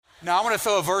Now, I want to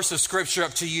throw a verse of scripture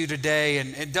up to you today,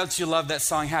 and don't you love that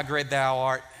song, How Great Thou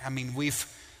Art? I mean, we've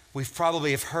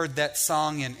probably have heard that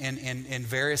song in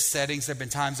various settings. There have been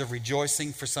times of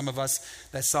rejoicing. For some of us,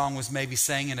 that song was maybe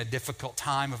sang in a difficult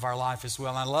time of our life as well.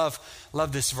 And I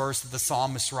love this verse that the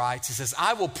psalmist writes. He says,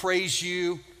 I will praise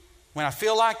you when I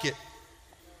feel like it.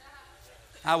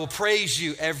 I will praise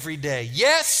you every day.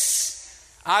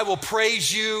 Yes, I will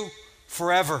praise you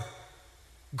forever.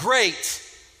 Great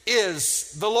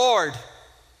is the Lord.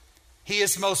 He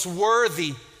is most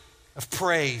worthy of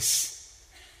praise.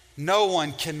 No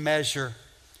one can measure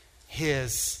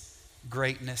his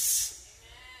greatness.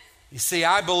 You see,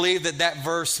 I believe that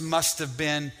verse must have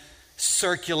been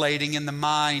circulating in the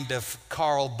mind of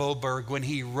Karl Boberg when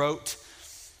he wrote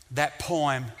that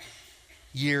poem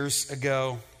years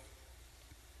ago.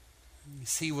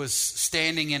 He was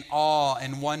standing in awe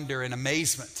and wonder and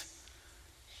amazement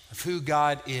of who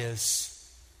God is.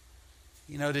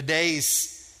 You know,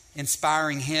 today's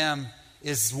inspiring hymn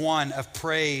is one of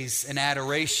praise and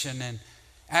adoration. And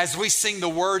as we sing the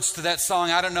words to that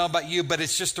song, I don't know about you, but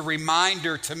it's just a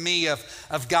reminder to me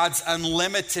of God's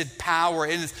unlimited power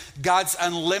and God's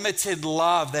unlimited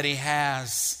love that he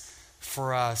has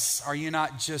for us. Are you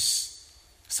not just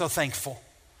so thankful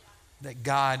that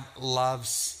God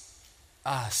loves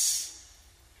us?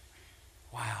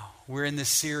 Wow. We're in this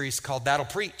series called That'll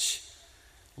Preach,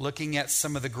 looking at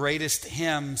some of the greatest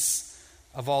hymns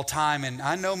of all time. And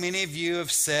I know many of you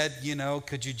have said, you know,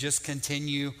 could you just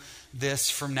continue this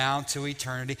from now to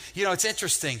eternity? You know, it's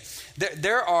interesting.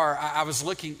 There are, I was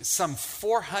looking, some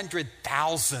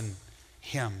 400,000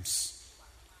 hymns.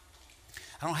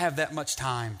 I don't have that much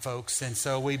time, folks. And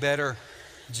so we better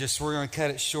we're going to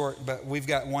cut it short. But we've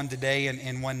got one today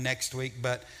and one next week.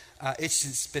 But it's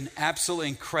just been absolutely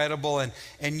incredible.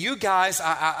 And you guys,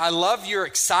 I love your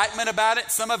excitement about it.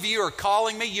 Some of you are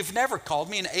calling me. You've never called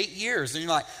me in 8 years. And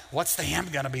you're like, what's the hymn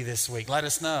going to be this week? Let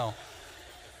us know.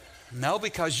 No,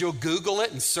 because you'll Google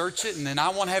it and search it. And then I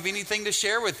won't have anything to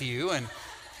share with you.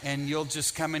 And you'll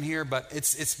just come in here. But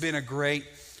it's been a great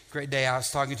day. I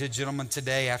was talking to a gentleman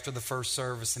today after the first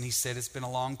service. And he said, it's been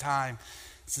a long time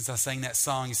since I sang that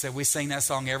song. He said, we sang that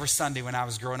song every Sunday when I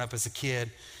was growing up as a kid.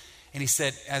 And he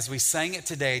said, as we sang it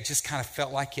today, it just kind of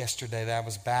felt like yesterday that I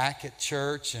was back at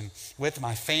church and with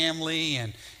my family.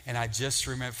 And I just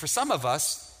remember, for some of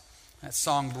us, that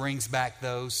song brings back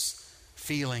those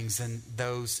feelings and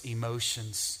those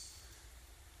emotions.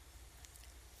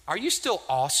 Are you still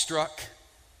awestruck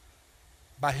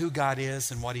by who God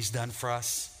is and what he's done for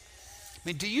us? I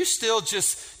mean, do you still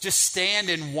just stand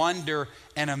in wonder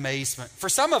and amazement? For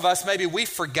some of us, maybe we've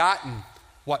forgotten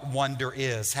what wonder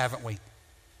is, haven't we?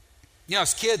 You know,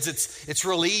 as kids, it's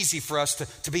real easy for us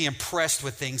to be impressed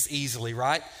with things easily,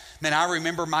 right? Man, I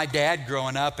remember my dad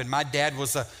growing up, and my dad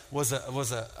was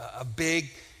a big,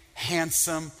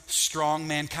 handsome, strong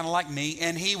man, kind of like me,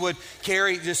 and he would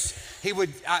carry I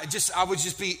would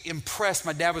just be impressed.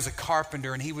 My dad was a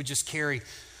carpenter, and he would just carry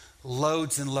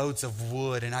loads and loads of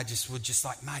wood, and I would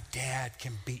like, my dad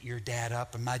can beat your dad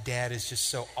up, and my dad is just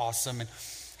so awesome, and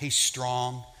he's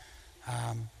strong.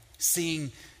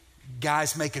 Seeing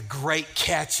guys make a great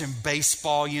catch in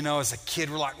baseball, you know, as a kid,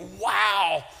 we're like,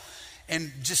 wow.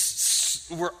 And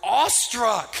just, we're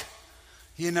awestruck,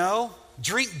 you know.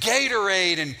 Drink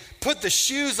Gatorade and put the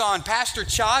shoes on. Pastor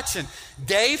Chotch and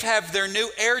Dave have their new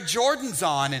Air Jordans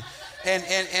on. And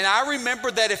I remember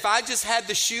that if I just had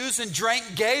the shoes and drank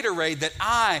Gatorade, that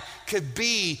I could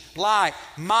be like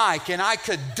Mike and I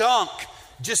could dunk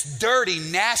just dirty,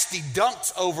 nasty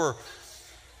dunks over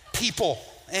people.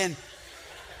 And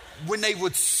when they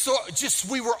would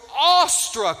we were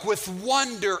awestruck with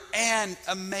wonder and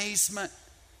amazement.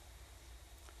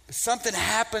 Something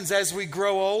happens as we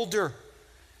grow older.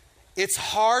 It's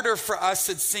harder for us,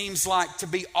 it seems like, to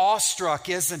be awestruck,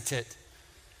 isn't it?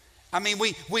 I mean,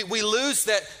 we lose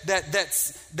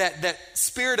that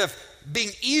spirit of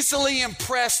being easily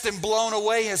impressed and blown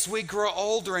away as we grow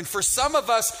older. And for some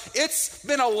of us, it's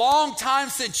been a long time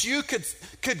since you could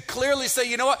clearly say,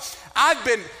 you know what,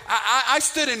 I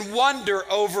stood in wonder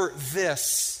over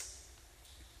this.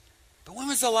 But when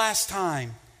was the last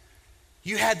time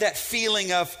you had that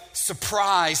feeling of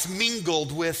surprise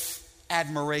mingled with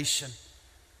admiration?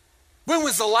 When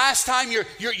was the last time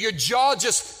your jaw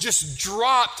just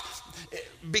dropped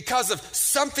because of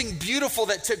something beautiful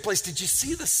that took place? Did you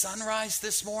see the sunrise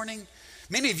this morning?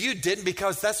 Many of you didn't,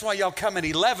 because that's why y'all come at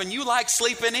 11. You like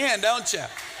sleeping in, don't you?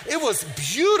 It was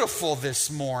beautiful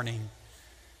this morning.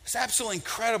 It's absolutely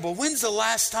incredible. When's the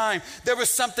last time there was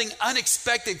something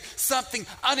unexpected, something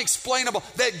unexplainable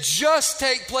that just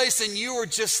take place and you were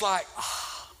just like,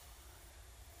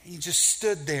 and you just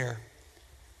stood there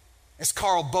As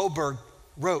Carl Boberg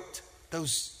wrote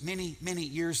those many, many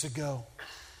years ago,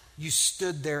 you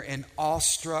stood there in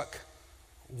awestruck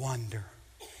wonder.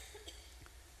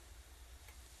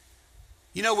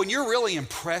 You know, when you're really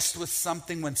impressed with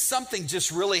something, when something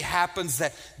just really happens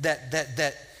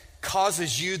that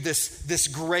causes you this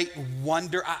great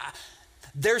wonder,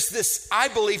 there's this, I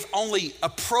believe, only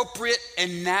appropriate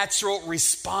and natural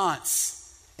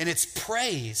response, and it's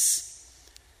praise.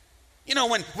 You know,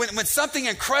 when something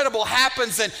incredible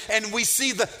happens and we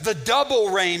see the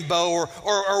double rainbow,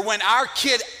 or when our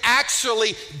kid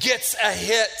actually gets a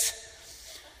hit,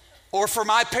 or for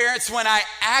my parents, when I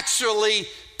actually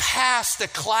passed a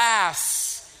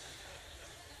class,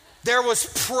 there was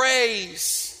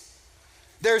praise,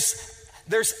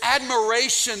 there's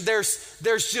admiration,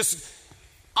 there's just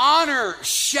honor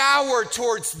showered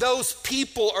towards those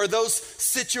people or those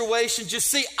situations. You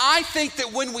see, I think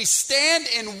that when we stand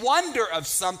in wonder of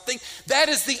something, that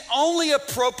is the only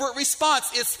appropriate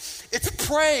response. It's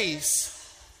praise.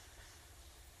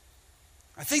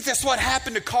 I think that's what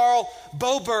happened to Carl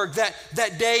Boberg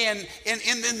that day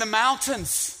in the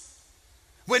mountains.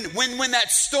 When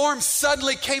that storm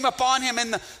suddenly came upon him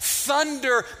and the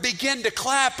thunder began to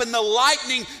clap and the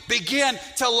lightning began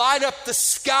to light up the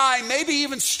sky, maybe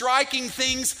even striking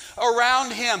things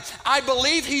around him, I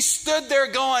believe he stood there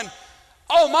going,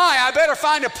 "Oh my, I better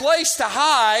find a place to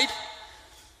hide."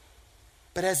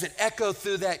 But as it echoed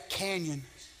through that canyon,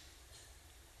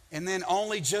 and then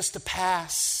only just to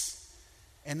pass,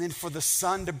 and then for the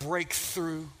sun to break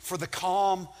through, for the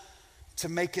calm to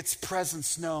make its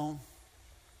presence known.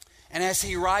 And as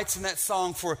he writes in that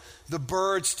song, for the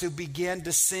birds to begin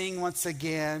to sing once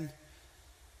again,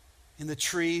 in the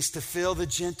trees to feel the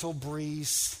gentle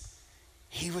breeze,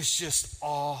 he was just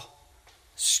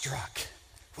awe-struck.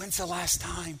 When's the last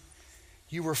time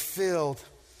you were filled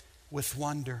with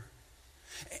wonder?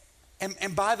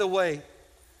 And by the way,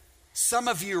 some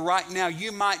of you right now,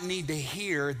 you might need to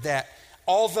hear that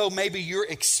although maybe you're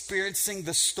experiencing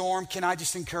the storm, can I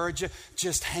just encourage you?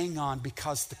 Just hang on,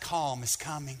 because the calm is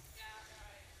coming.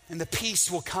 And the peace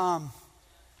will come.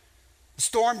 The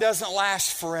storm doesn't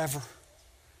last forever.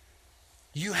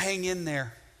 You hang in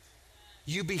there.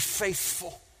 You be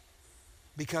faithful,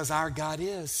 because our God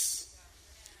is.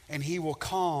 And he will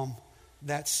calm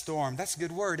that storm. That's a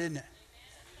good word, isn't it?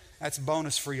 That's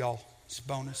bonus for y'all. It's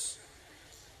bonus.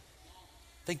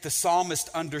 I think the psalmist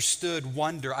understood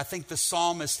wonder. I think the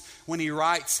psalmist, when he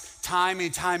writes time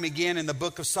and time again in the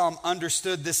book of Psalm,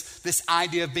 understood this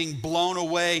idea of being blown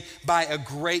away by a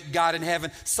great God in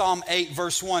heaven. Psalm 8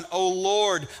 verse 1, "O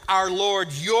Lord, our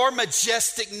Lord, your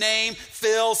majestic name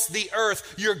fills the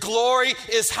earth. Your glory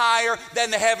is higher than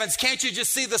the heavens." Can't you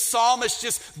just see the psalmist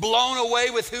just blown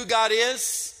away with who God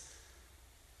is?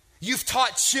 You've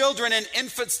taught children and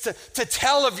infants to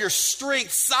tell of your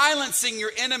strength, silencing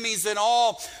your enemies and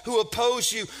all who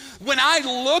oppose you. "When I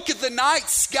look at the night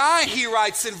sky," he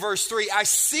writes in verse 3, "I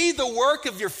see the work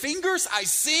of your fingers. I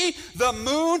see the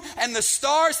moon and the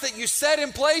stars that you set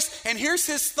in place." And here's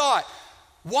his thought: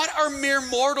 what are mere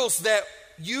mortals that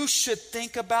you should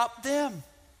think about them?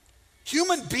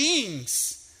 Human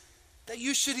beings, that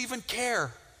you should even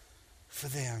care for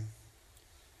them.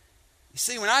 You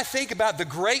see, when I think about the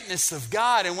greatness of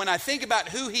God, and when I think about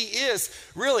who he is,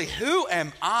 really, who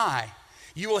am I?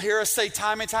 You will hear us say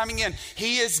time and time again,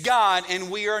 he is God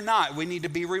and we are not. We need to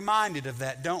be reminded of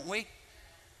that, don't we?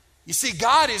 You see,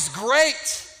 God is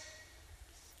great.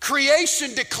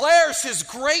 Creation declares his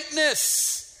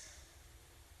greatness.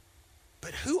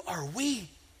 But who are we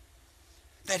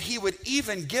that he would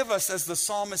even give us, as the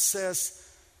psalmist says,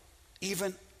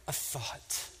 even a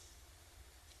thought?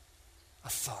 A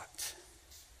thought.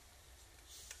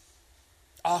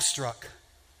 Awestruck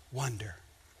wonder.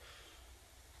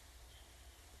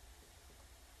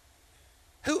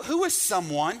 Who is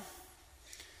someone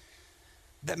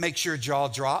that makes your jaw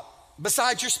drop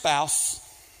besides your spouse?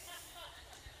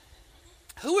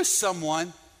 Who is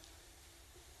someone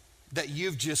that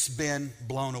you've just been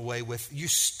blown away with? You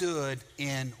stood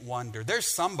in wonder.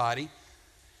 There's somebody.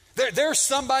 There's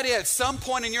somebody at some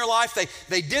point in your life,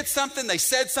 they did something, they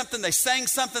said something, they sang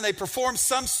something, they performed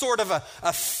some sort of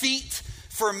a feat.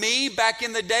 For me, back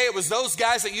in the day, it was those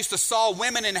guys that used to saw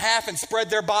women in half and spread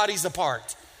their bodies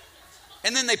apart.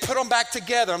 And then they put them back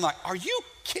together. I'm like, are you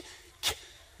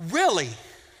really?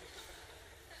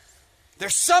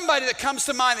 There's somebody that comes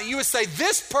to mind that you would say,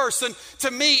 this person to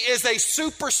me is a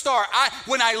superstar.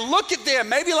 When I look at them,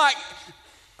 maybe like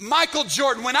Michael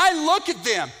Jordan, when I look at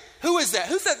them, who is that?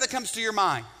 Who's that comes to your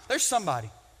mind? There's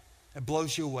somebody that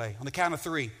blows you away. On the count of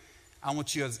 3, I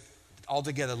want you all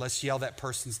together, let's yell that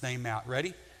person's name out.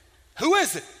 Ready? Who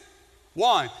is it?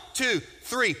 1, 2. 2,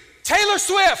 3. Taylor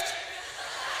Swift.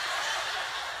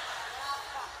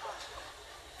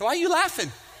 Why are you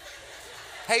laughing?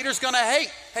 Haters gonna hate.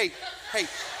 Hey.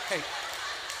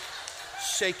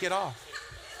 Shake it off.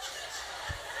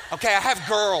 Okay, I have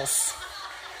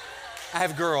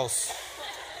girls.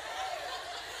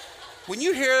 When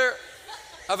you hear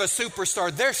of a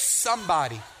superstar, there's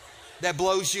somebody that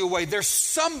blows you away. There's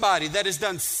somebody that has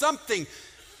done something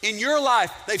in your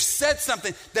life. They've said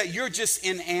something that you're just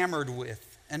enamored with.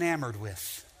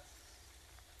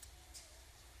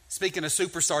 Speaking of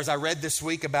superstars, I read this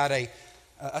week about a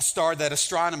star that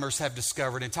astronomers have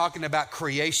discovered, and talking about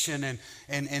creation and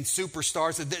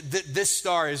superstars. This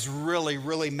star is really,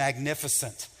 really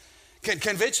magnificent.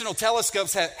 Conventional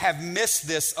telescopes have missed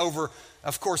this over,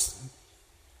 of course,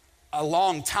 a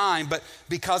long time, but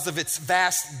because of its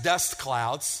vast dust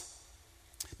clouds.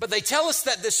 But they tell us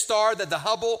that this star that the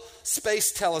Hubble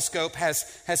Space Telescope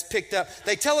has picked up,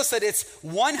 they tell us that it's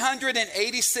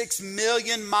 186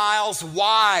 million miles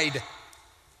wide.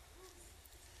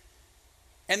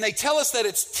 And they tell us that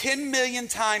it's 10 million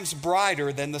times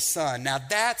brighter than the sun. Now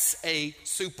that's a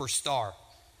superstar.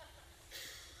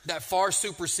 That far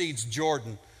supersedes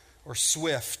Jordan or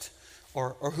Swift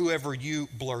or whoever you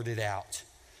blurted out.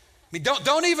 I mean,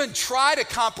 don't even try to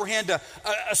comprehend a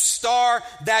star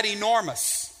that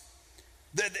enormous.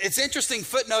 It's interesting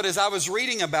footnote as I was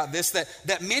reading about this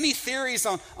that many theories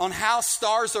on how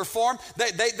stars are formed,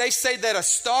 they say that a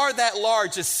star that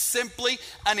large is simply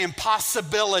an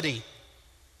impossibility.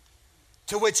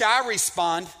 To which I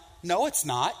respond, no, it's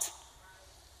not.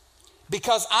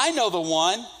 Because I know the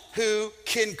one who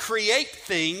can create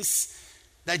things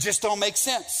that just don't make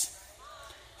sense.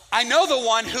 I know the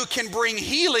one who can bring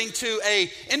healing to an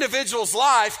individual's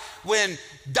life when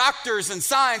doctors and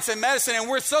science and medicine, and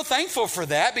we're so thankful for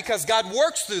that because God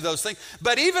works through those things.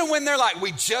 But even when they're like,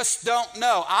 we just don't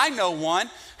know. I know one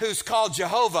who's called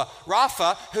Jehovah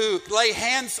Rapha, who lay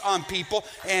hands on people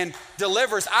and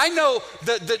delivers. I know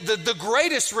the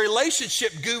greatest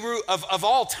relationship guru of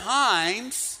all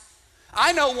times.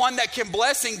 I know one that can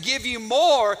bless and give you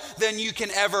more than you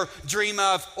can ever dream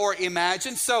of or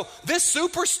imagine. So this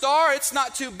superstar, it's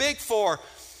not too big for.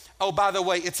 Oh, by the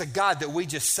way, it's a God that we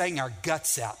just sang our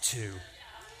guts out to.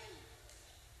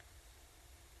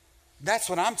 That's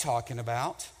what I'm talking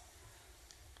about.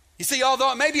 You see,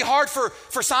 although it may be hard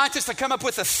for scientists to come up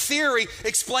with a theory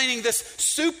explaining this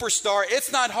superstar,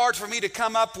 it's not hard for me to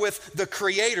come up with the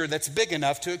creator that's big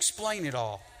enough to explain it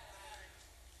all.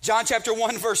 John chapter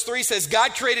 1 verse 3 says,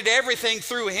 God created everything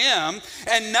through him,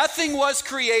 and nothing was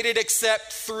created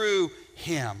except through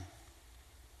him.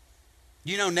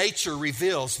 You know, nature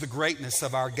reveals the greatness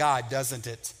of our God, doesn't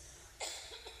it?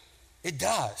 It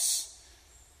does.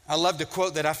 I love the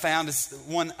quote that I found. Is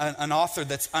an author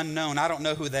that's unknown. I don't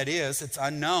know who that is. It's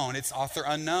unknown. It's author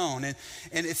unknown. And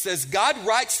it says, God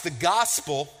writes the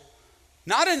gospel,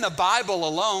 not in the Bible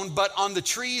alone, but on the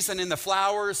trees and in the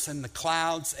flowers and the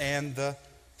clouds and the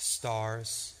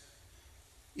stars.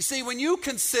 You see, when you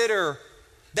consider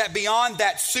that beyond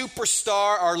that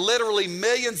superstar are literally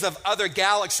millions of other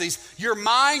galaxies, your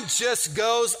mind just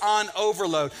goes on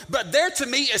overload. But there to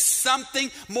me is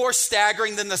something more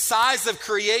staggering than the size of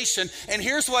creation. And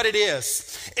here's what it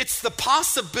is. It's the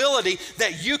possibility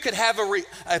that you could have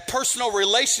a personal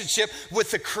relationship with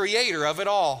the creator of it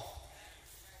all.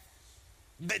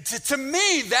 To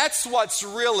me, that's what's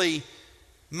really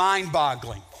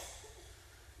mind-boggling.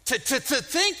 To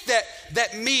think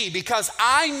that me, because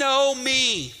I know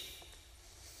me,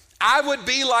 I would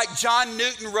be like John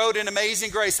Newton wrote in Amazing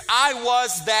Grace. I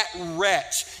was that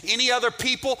wretch. Any other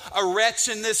people a wretch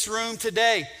in this room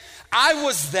today? I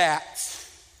was that.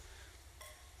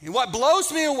 And what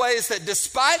blows me away is that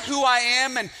despite who I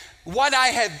am and what I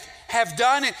have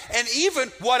done and even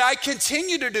what I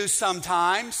continue to do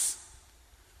sometimes,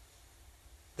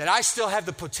 that I still have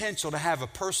the potential to have a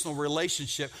personal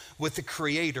relationship with the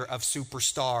creator of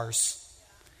superstars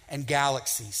and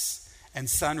galaxies and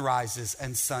sunrises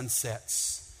and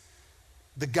sunsets.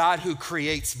 The God who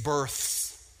creates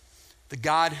births. The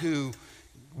God who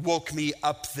woke me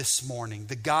up this morning.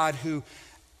 The God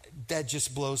that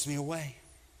just blows me away.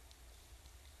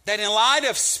 That in light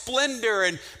of splendor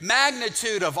and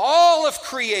magnitude of all of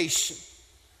creation,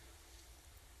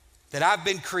 that I've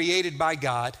been created by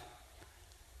God.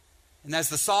 And as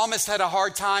the psalmist had a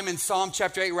hard time in Psalm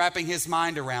chapter 8 wrapping his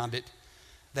mind around it,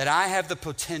 that I have the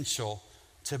potential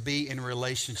to be in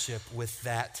relationship with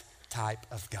that type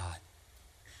of God.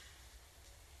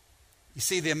 You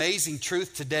see, the amazing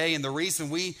truth today and the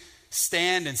reason we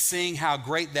stand and sing how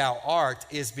great thou art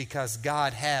is because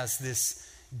God has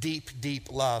this deep,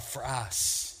 deep love for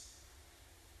us.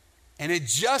 And it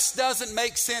just doesn't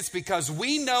make sense because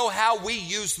we know how we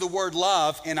use the word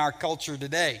love in our culture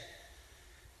today.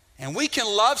 And we can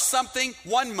love something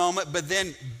one moment, but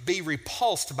then be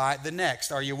repulsed by it the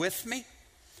next. Are you with me?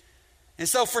 And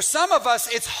so for some of us,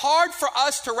 it's hard for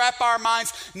us to wrap our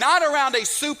minds not around a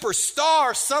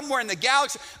superstar somewhere in the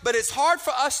galaxy, but it's hard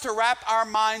for us to wrap our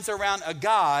minds around a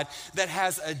God that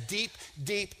has a deep,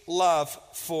 deep love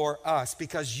for us,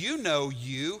 because you know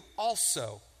you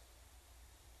also.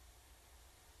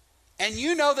 And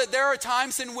you know that there are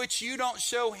times in which you don't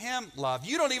show him love.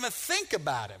 You don't even think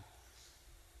about him.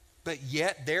 But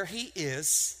yet there he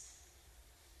is,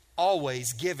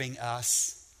 always giving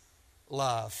us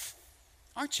love.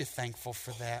 Aren't you thankful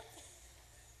for that?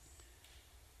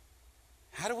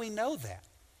 How do we know that?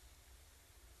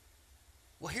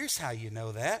 Well, here's how you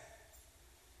know that.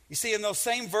 You see, in those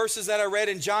same verses that I read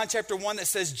in John chapter 1 that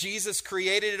says Jesus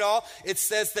created it all, it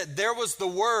says that there was the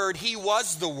Word, he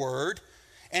was the Word,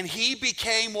 and he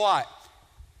became what?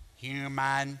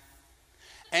 Human.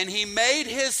 And he made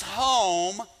his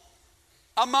home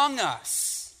among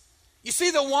us. You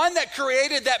see, the one that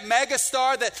created that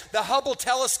megastar that the Hubble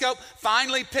telescope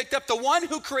finally picked up, the one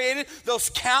who created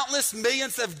those countless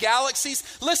millions of galaxies,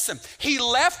 listen, he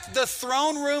left the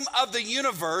throne room of the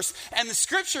universe, and the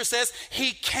scripture says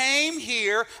he came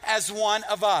here as one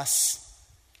of us.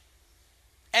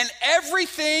 And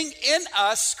everything in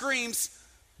us screams,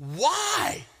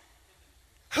 why?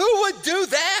 Who would do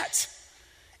that?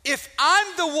 If I'm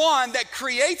the one that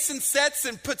creates and sets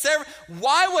and puts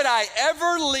why would I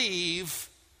ever leave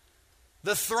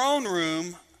the throne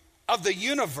room of the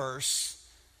universe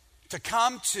to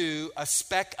come to a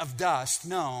speck of dust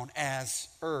known as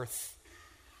earth?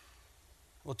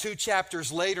 Well, 2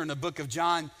 chapters later in the book of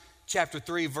John, chapter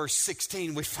 3, verse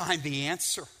 16, we find the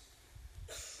answer.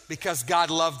 Because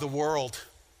God loved the world.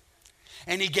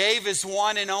 And he gave his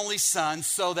one and only Son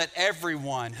so that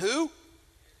everyone, who?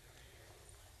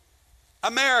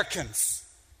 Americans.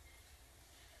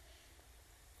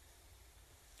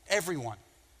 Everyone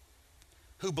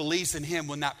who believes in him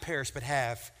will not perish but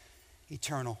have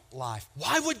eternal life.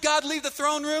 Why would God leave the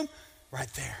throne room?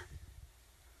 Right there.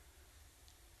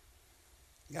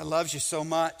 God loves you so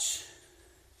much.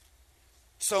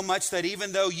 So much that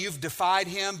even though you've defied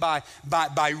him by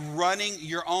running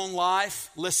your own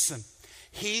life, listen,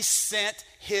 he sent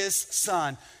his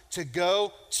Son to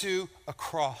go to a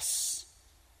cross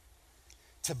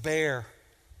to bear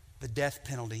the death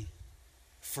penalty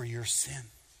for your sin.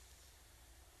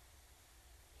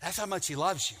 That's how much he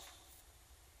loves you.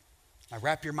 Now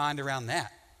wrap your mind around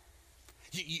that.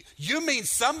 You mean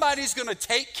somebody's going to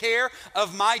take care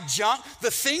of my junk? The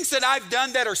things that I've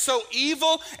done that are so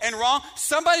evil and wrong,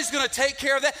 somebody's going to take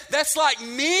care of that? That's like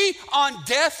me on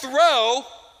death row,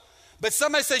 but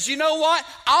somebody says, you know what?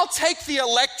 I'll take the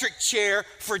electric chair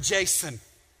for Jason.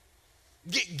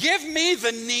 Give me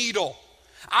the needle.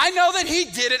 I know that he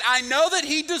did it. I know that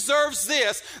he deserves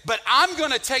this, but I'm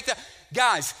going to take that.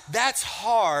 Guys, that's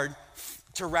hard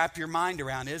to wrap your mind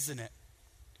around, isn't it?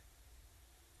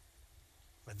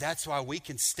 But that's why we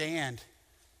can stand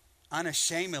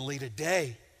unashamedly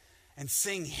today and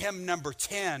sing hymn number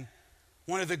 10,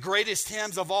 one of the greatest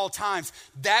hymns of all times.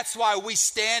 That's why we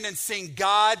stand and sing,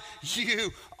 God,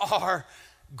 you are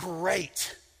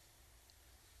great.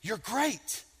 You're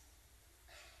great.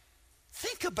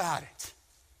 Think about it.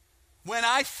 When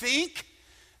I think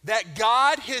that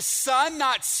God, his Son,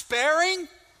 not sparing,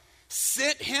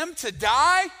 sent him to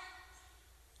die,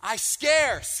 I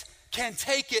scarce can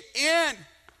take it in.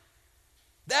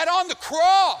 That on the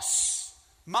cross,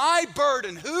 my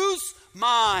burden, whose?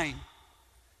 Mine.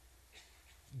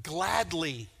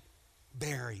 Gladly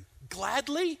bearing.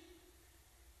 Gladly?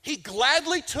 He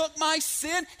gladly took my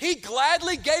sin. He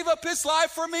gladly gave up his life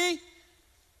for me.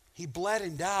 He bled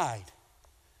and died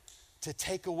to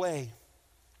take away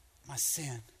my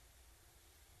sin.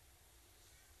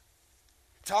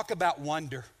 Talk about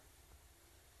wonder.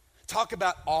 Talk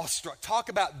about awestruck. Talk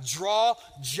about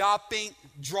jaw-dropping.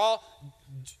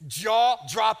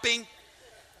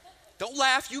 Don't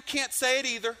laugh, you can't say it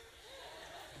either.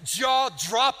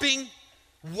 Jaw-dropping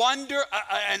wonder,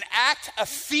 an act, a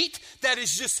feat that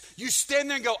is just, you stand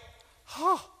there and go,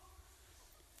 oh,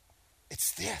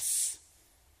 it's this.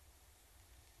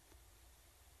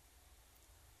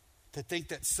 To think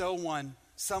that someone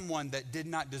that did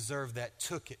not deserve that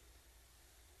took it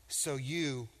so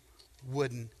you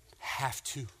wouldn't have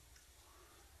to.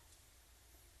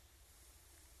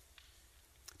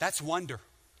 That's wonder.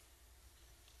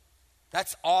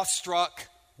 That's awestruck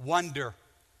wonder.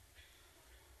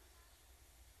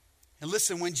 And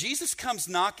listen, when Jesus comes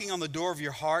knocking on the door of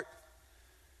your heart,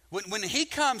 when he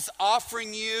comes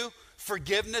offering you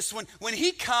forgiveness, when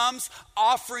he comes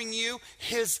offering you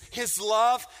his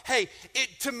love, hey,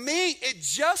 to me, it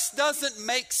just doesn't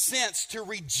make sense to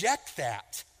reject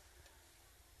that.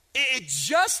 It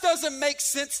just doesn't make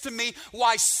sense to me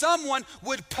why someone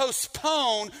would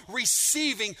postpone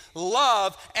receiving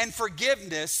love and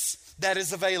forgiveness that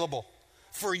is available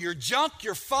for your junk,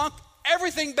 your funk,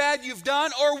 everything bad you've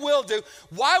done or will do.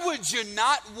 Why would you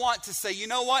not want to say, you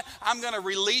know what, I'm going to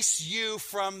release you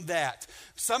from that?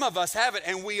 Some of us have it,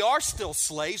 and we are still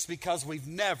slaves because we've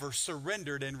never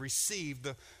surrendered and received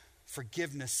the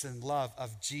forgiveness and love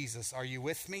of Jesus. Are you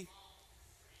with me?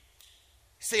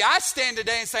 See, I stand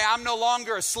today and say I'm no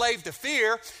longer a slave to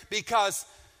fear because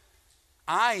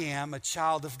I am a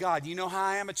child of God. You know how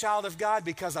I am a child of God?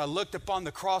 Because I looked upon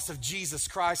the cross of Jesus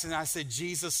Christ and I said,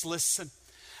 Jesus, listen,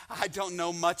 I don't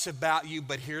know much about you,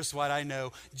 but here's what I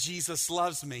know. Jesus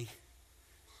loves me.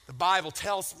 The Bible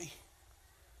tells me.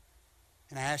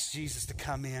 And I asked Jesus to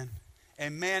come in.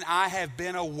 And man, I have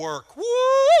been a work. Woo!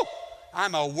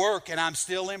 I'm a work and I'm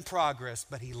still in progress,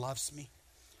 but he loves me.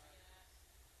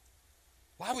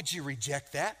 Why would you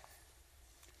reject that?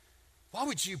 Why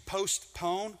would you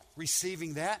postpone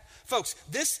receiving that? Folks,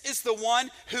 this is the one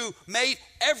who made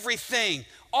everything,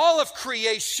 all of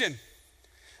creation.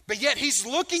 But yet he's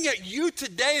looking at you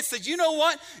today and says, you know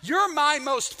what? You're my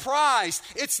most prized.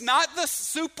 It's not the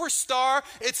superstar.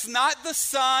 It's not the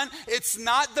sun. It's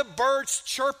not the birds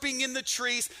chirping in the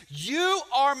trees. You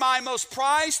are my most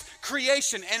prized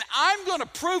creation. And I'm going to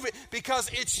prove it because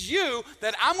it's you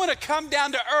that I'm going to come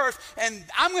down to earth and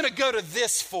I'm going to go to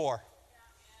this for.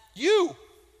 You.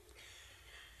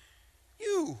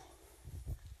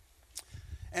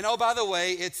 And oh, by the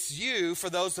way, it's you, for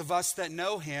those of us that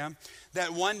know him,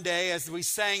 that one day, as we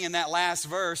sang in that last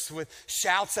verse with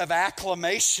shouts of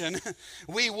acclamation,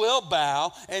 we will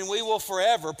bow and we will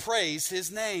forever praise his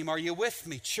name. Are you with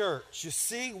me, church? You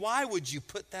see, why would you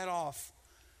put that off?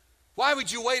 Why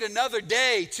would you wait another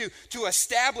day to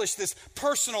establish this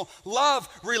personal love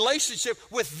relationship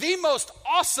with the most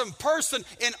awesome person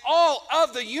in all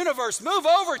of the universe? Move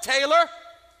over, Taylor,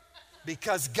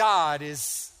 because God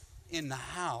is in the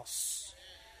house.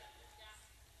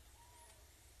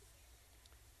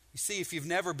 You see, if you've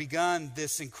never begun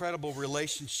this incredible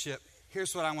relationship,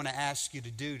 here's what I want to ask you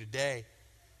to do today.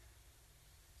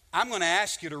 I'm going to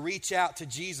ask you to reach out to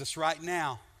Jesus right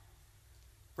now,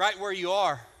 right where you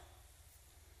are.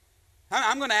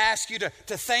 I'm going to ask you to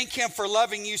thank him for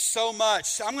loving you so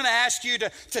much. I'm going to ask you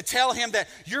to tell him that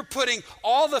you're putting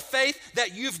all the faith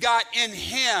that you've got in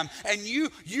him, and you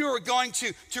are going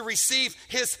to receive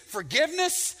his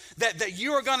forgiveness, that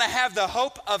you are going to have the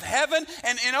hope of heaven.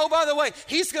 And oh, by the way,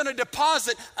 he's going to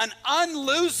deposit an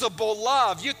unlosable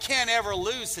love. You can't ever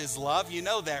lose his love. You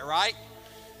know that, right?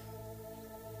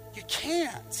 You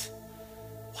can't.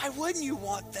 Why wouldn't you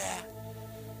want that?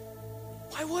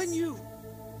 Why wouldn't you?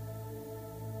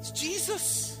 It's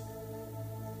Jesus,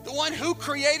 the one who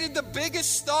created the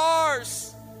biggest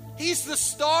stars. He's the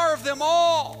star of them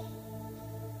all.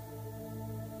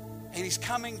 And he's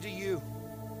coming to you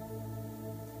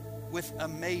with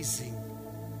amazing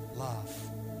love.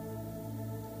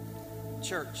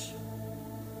 Church,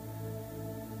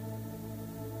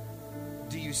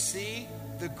 do you see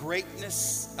the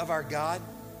greatness of our God?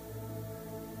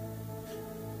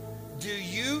 Do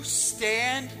you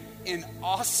stand in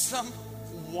awesome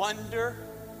wonder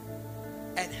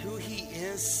at who he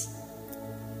is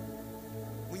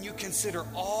when you consider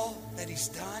all that he's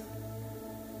done?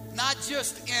 Not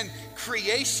just in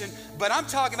creation, but I'm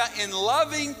talking about in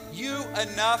loving you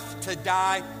enough to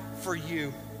die for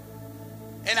you.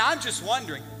 And I'm just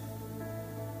wondering,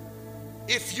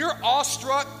 if you're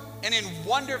awestruck and in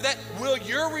wonder of that, will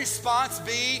your response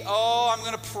be, oh, I'm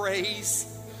going to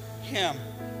praise him?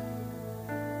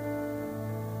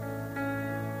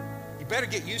 Better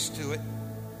get used to it,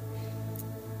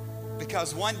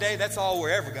 because one day that's all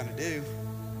we're ever going to do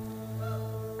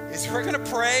is we're going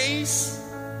to praise,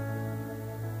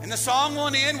 and the song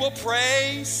won't end. We'll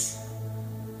praise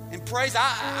and praise.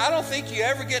 I don't think you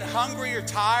ever get hungry or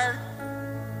tired.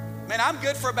 Man, I'm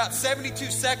good for about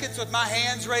 72 seconds with my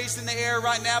hands raised in the air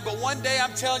right now, but one day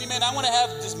I'm telling you, man, I want to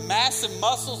have just massive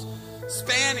muscles,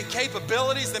 span, and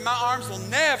capabilities that my arms will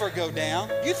never go down.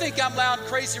 You think I'm loud and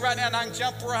crazy right now and I can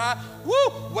jump real high?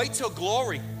 Woo! Wait till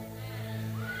glory.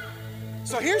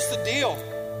 So here's the deal.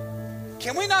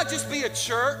 Can we not just be a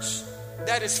church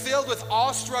that is filled with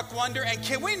awestruck wonder? And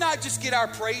can we not just get our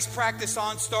praise practice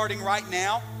on starting right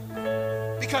now?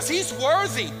 Because he's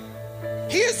worthy.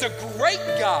 He is a great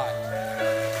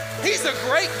God. He's a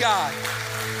great God.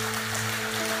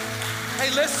 Hey,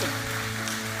 listen.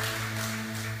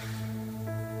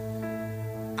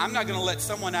 I'm not going to let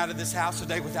someone out of this house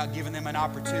today without giving them an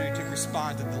opportunity to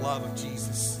respond to the love of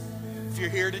Jesus. If you're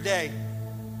here today,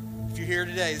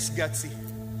 it's gutsy.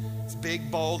 It's big,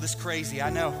 bold, it's crazy,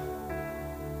 I know.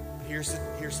 But here's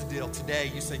the deal.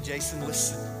 Today, you say, Jason,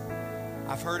 listen.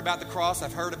 I've heard about the cross.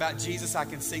 I've heard about Jesus. I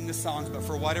can sing the songs. But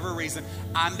for whatever reason,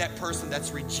 I'm that person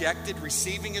that's rejected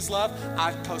receiving his love.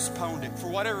 I've postponed it. For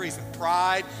whatever reason,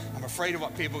 pride. I'm afraid of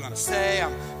what people are going to say.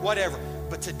 Whatever.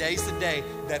 But today's the day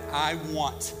that I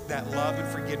want that love and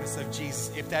forgiveness of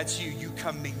Jesus. If that's you, you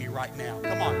come meet me right now.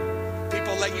 Come on.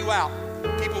 People let you out.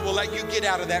 People will let you get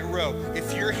out of that row.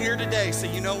 If you're here today,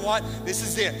 say, you know what? This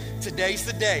is it. Today's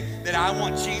the day that I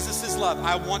want Jesus' love.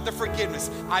 I want the forgiveness.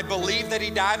 I believe that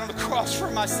he died on the cross for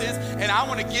my sins, and I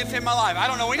want to give him my life. I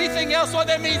don't know anything else what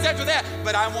that means after that,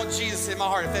 but I want Jesus in my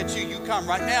heart. If that's you, you come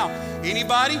right now.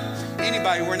 Anybody?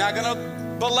 We're not going to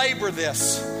belabor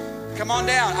this. Come on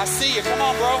down. I see you. Come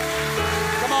on, bro.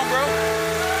 Come on, bro.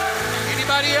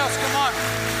 Anybody else? Come on.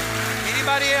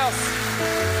 Anybody else?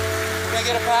 Can I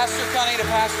get a pastor? Can I need a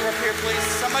pastor up here, please?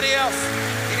 Somebody else.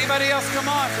 Anybody else? Come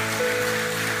on.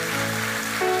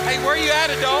 Hey, where you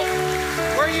at, adult?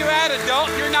 Where you at,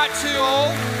 adult? You're not too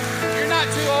old. You're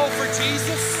not too old for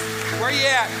Jesus. Where you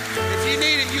at? If you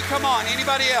need it, you come on.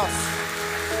 Anybody else?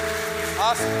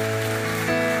 Awesome.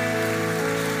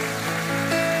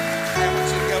 I want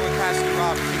you to go with Pastor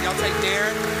Robert. Can y'all take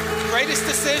Darren? Greatest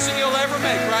decision you'll ever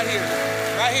make right here.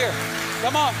 Right here.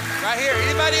 Come on. Right here.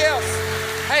 Anybody else?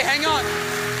 Hey, hang on.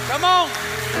 Come on.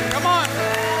 Come on.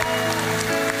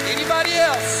 Anybody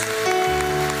else?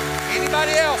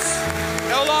 Anybody else?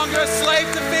 No longer a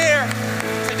slave to fear.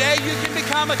 Today you can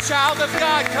become a child of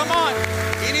God. Come on.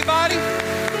 Anybody?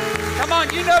 Come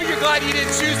on. You know you're glad you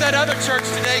didn't choose that other church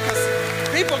today because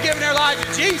people are giving their lives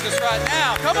to Jesus right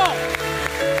now. Come on.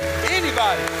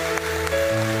 Anybody?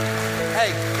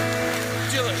 Hey,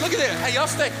 look at that. Hey, y'all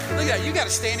stay. Look at that. You got a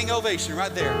standing ovation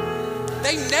right there.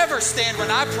 They never stand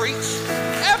when I preach,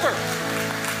 ever.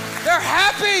 They're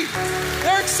happy.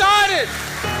 They're excited.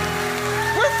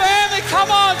 We're family. Come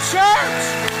on, church.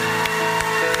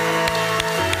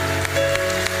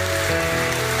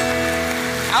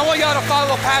 I want y'all to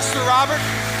follow Pastor Robert.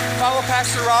 Follow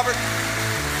Pastor Robert.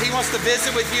 He wants to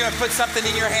visit with you and put something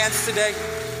in your hands today.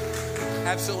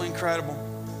 Absolutely incredible.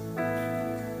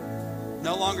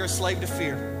 No longer a slave to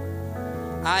fear.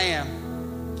 I am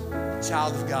a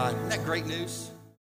child of God. Isn't that great news?